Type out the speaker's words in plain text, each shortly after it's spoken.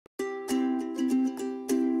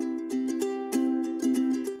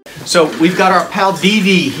So we've got our pal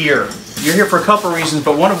DD here. You're here for a couple of reasons,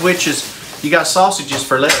 but one of which is you got sausages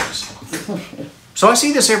for legs. So I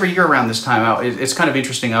see this every year around this time. It's kind of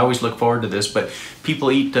interesting. I always look forward to this, but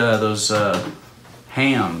people eat those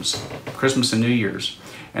hams, Christmas and New Year's,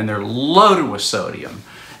 and they're loaded with sodium.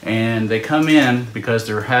 And they come in because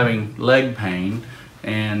they're having leg pain,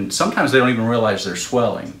 and sometimes they don't even realize they're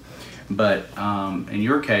swelling. But in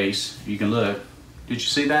your case, you can look. Did you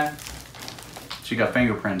see that? She got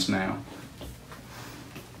fingerprints now.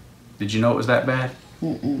 Did you know it was that bad?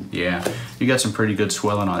 Mm-mm. Yeah, you got some pretty good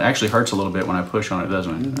swelling on it. It actually hurts a little bit when I push on it,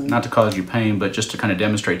 doesn't it? Mm-hmm. Not to cause you pain, but just to kind of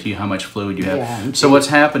demonstrate to you how much fluid you have. Yeah, so what's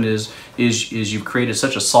happened is you've created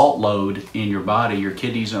such a salt load in your body, your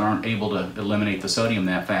kidneys aren't able to eliminate the sodium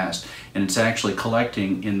that fast, and it's actually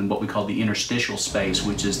collecting in what we call the interstitial space,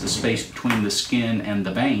 which is the space between the skin and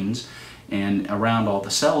the veins and around all the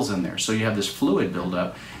cells in there. So you have this fluid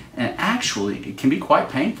buildup, and actually it can be quite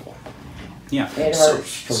painful. Yeah, it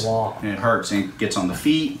hurts to walk. It hurts, and it gets on the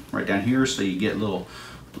feet, right down here, so you get little,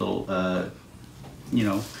 you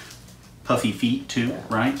know, puffy feet too, yeah.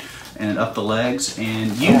 Right? And up the legs,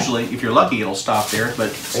 and usually, if you're lucky, it'll stop there,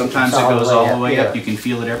 but sometimes it goes all the way up. You can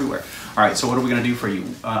feel it everywhere. All right, so what are we going to do for you?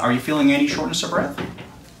 Are you feeling any shortness of breath?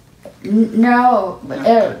 No.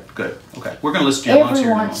 Good. Okay, we're going to listen to your lungs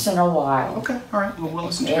here. Every once in a while. Okay, all right, well, we'll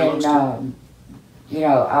listen to your lungs too.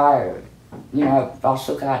 You know, I've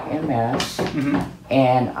also got MS, mm-hmm.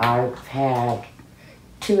 and I've had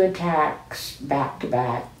 2 attacks back to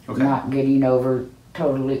back, okay. Not getting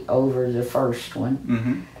totally over the first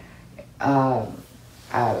one. Mm-hmm.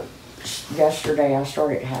 Yesterday I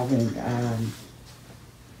started having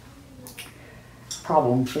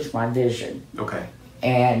problems with my vision. Okay.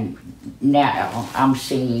 And now I'm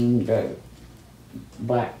seeing the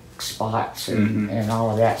black spots and, mm-hmm. and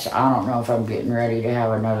all of that, so I don't know if I'm getting ready to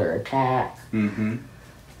have another attack. Mm-hmm.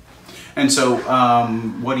 And so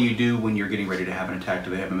what do you do when you're getting ready to have an attack?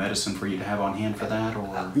 Do they have a medicine for you to have on hand for that,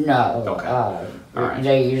 or no? Okay. All right.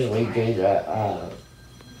 They usually do the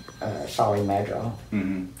Solomedrol.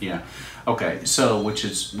 Mm-hmm. Yeah. Okay. So which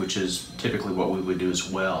is typically what we would do as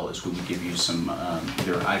well, is we would give you some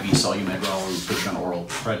either IV Solomedrol or we put you on oral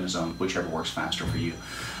prednisone, whichever works faster for you.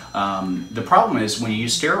 The problem is when you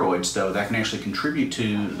use steroids, though, that can actually contribute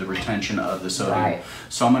to the retention of the sodium. Right.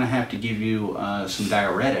 So I'm going to have to give you some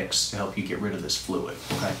diuretics to help you get rid of this fluid.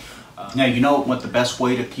 Okay. Now, you know what the best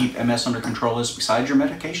way to keep MS under control is besides your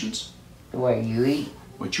medications? The way you eat.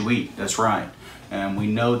 What you eat, that's right. And we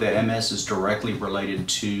know that MS is directly related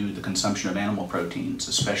to the consumption of animal proteins,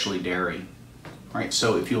 especially dairy. Right.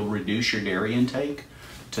 So if you'll reduce your dairy intake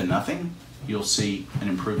to nothing, you'll see an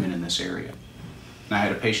improvement in this area. I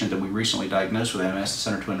had a patient that we recently diagnosed with MS,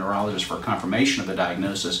 sent her to a neurologist for confirmation of the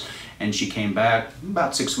diagnosis, and she came back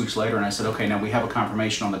about 6 weeks later, and I said, okay, now we have a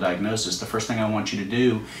confirmation on the diagnosis. The first thing I want you to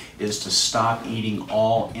do is to stop eating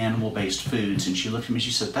all animal-based foods. And she looked at me and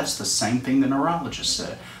she said, that's the same thing the neurologist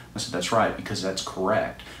said. I said, that's right, because that's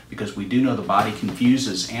correct. Because we do know the body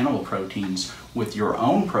confuses animal proteins with your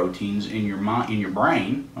own proteins in your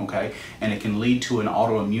brain, okay? And it can lead to an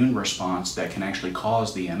autoimmune response that can actually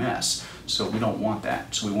cause the MS. So we don't want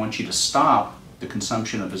that. So we want you to stop the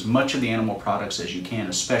consumption of as much of the animal products as you can,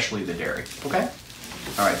 especially the dairy, okay?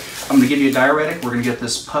 All right, I'm going to give you a diuretic. We're going to get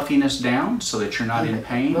this puffiness down so that you're not in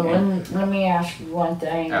pain. But let me ask you one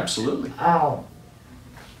thing. Absolutely.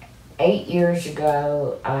 8 years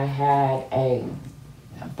ago, I had a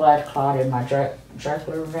blood clot in my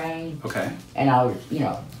jugular vein. Okay. And I was, you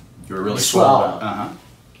know, you were really swollen.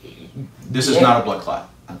 This is not a blood clot.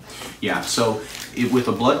 Yeah, so with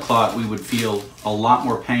a blood clot, we would feel a lot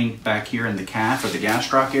more pain back here in the calf or the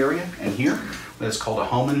gastroc area and here. That's called a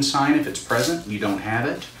Homan sign. If it's present, you don't have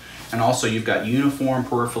it. And also you've got uniform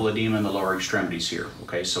peripheral edema in the lower extremities here.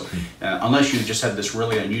 Okay, so unless you just had this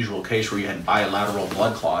really unusual case where you had bilateral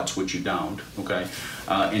blood clots, which you don't, okay,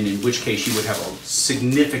 and in which case you would have a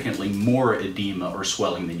significantly more edema or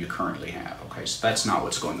swelling than you currently have. Okay, so that's not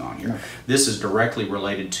what's going on here. This is directly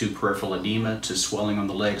related to peripheral edema, to swelling on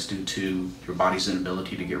the legs due to your body's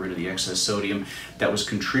inability to get rid of the excess sodium that was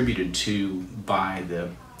contributed to by the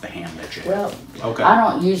ham that you Well, okay. I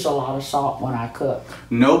don't use a lot of salt when I cook.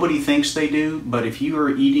 Nobody thinks they do, but if you are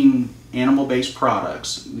eating animal-based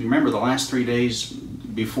products, remember the last 3 days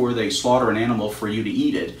before they slaughter an animal for you to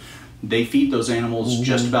eat it, they feed those animals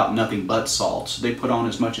just about nothing but salts. They put on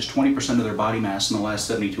as much as 20% of their body mass in the last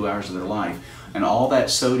 72 hours of their life, and all that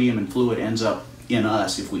sodium and fluid ends up in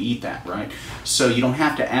us if we eat that, right? So you don't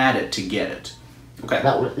have to add it to get it. Okay.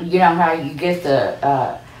 But you know how you get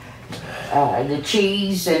the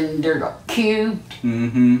cheese and they're cubed?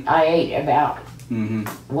 I ate about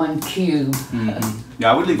 1 cube.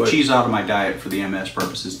 Yeah, I would leave cheese out of my diet for the MS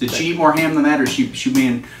purposes. Did she eat more ham than that, or she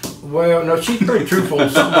being? Well, no, she's pretty truthful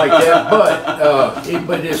and something like that,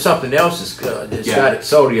 but there's something else that's got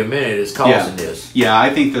sodium in it is causing this. Yeah, I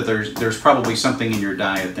think that there's probably something in your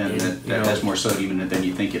diet then that has more sodium in it than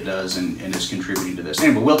you think it does, and is contributing to this.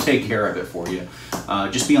 Anyway, we'll take care of it for you.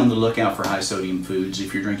 Just be on the lookout for high sodium foods.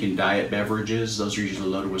 If you're drinking diet beverages, those are usually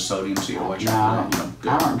loaded with sodium, so you gotta watch out for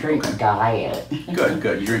that. I don't drink diet.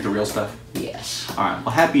 Good. You drink the real stuff? Yes. All right.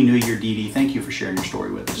 Well, Happy New Year, Dee Dee. Thank you for sharing your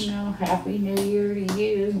story with us. No, Happy New Year to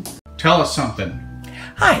you. Tell us something.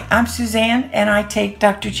 Hi, I'm Suzanne, and I take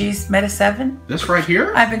Dr. G's Meta7. This right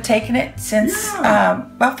here? I've been taking it since,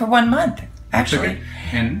 well, for 1 month, actually.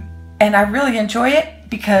 Okay. And I really enjoy it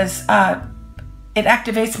because it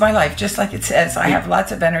activates my life, just like it says. I have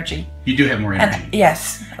lots of energy. You do have more energy. And,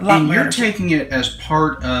 yes, a lot more energy. And you're taking it as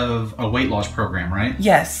part of a weight loss program, right?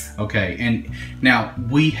 Yes. Okay, and now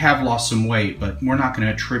we have lost some weight, but we're not going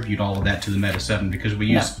to attribute all of that to the Meta7 because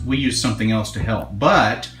we use something else to help.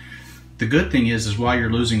 But the good thing is while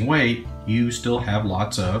you're losing weight, you still have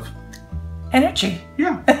lots of energy.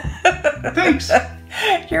 Yeah. Thanks.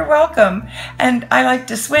 You're welcome. And I like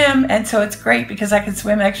to swim, and so it's great because I can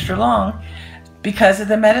swim extra long because of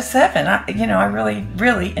the Meta7. I really,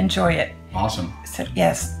 really enjoy it. Awesome. So,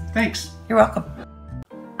 yes. Thanks. You're welcome.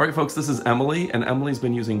 All right, folks, this is Emily, and Emily's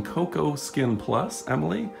been using Cocoa Skin Plus.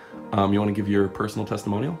 Emily, you want to give your personal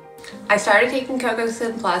testimonial? I started taking Cocoa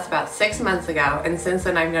Skin Plus about 6 months ago, and since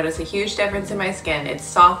then I've noticed a huge difference in my skin. It's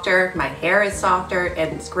softer, my hair is softer,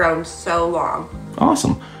 and it's grown so long.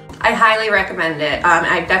 Awesome. I highly recommend it.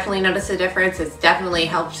 I've definitely noticed a difference. It's definitely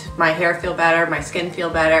helped my hair feel better, my skin feel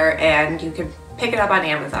better, and you can pick it up on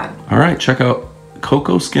Amazon. All right, check out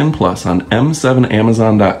Cocoa Skin Plus on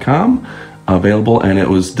m7amazon.com. Available, and it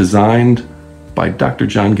was designed by Dr.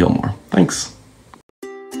 John Gilmore. Thanks.